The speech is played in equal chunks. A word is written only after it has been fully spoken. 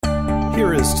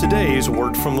here is today's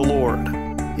word from the Lord.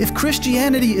 If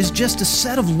Christianity is just a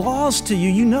set of laws to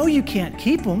you, you know you can't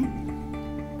keep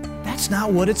them. That's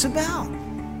not what it's about.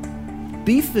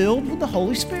 Be filled with the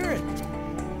Holy Spirit.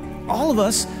 All of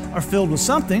us are filled with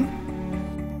something.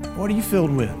 What are you filled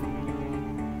with?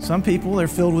 Some people, they're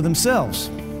filled with themselves,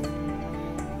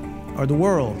 or the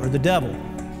world, or the devil,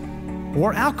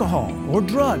 or alcohol, or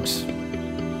drugs,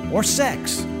 or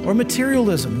sex, or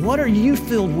materialism. What are you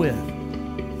filled with?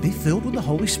 Be filled with the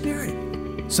Holy Spirit.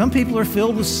 Some people are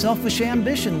filled with selfish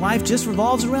ambition. Life just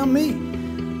revolves around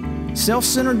me.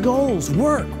 Self-centered goals,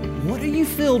 work. What are you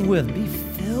filled with? Be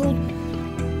filled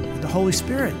with the Holy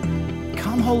Spirit.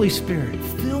 Come, Holy Spirit,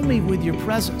 fill me with your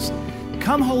presence.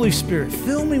 Come, Holy Spirit,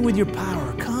 fill me with your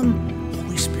power. Come,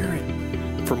 Holy Spirit.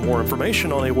 For more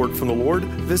information on A Word from the Lord,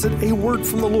 visit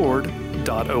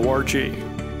awordfromthelord.org.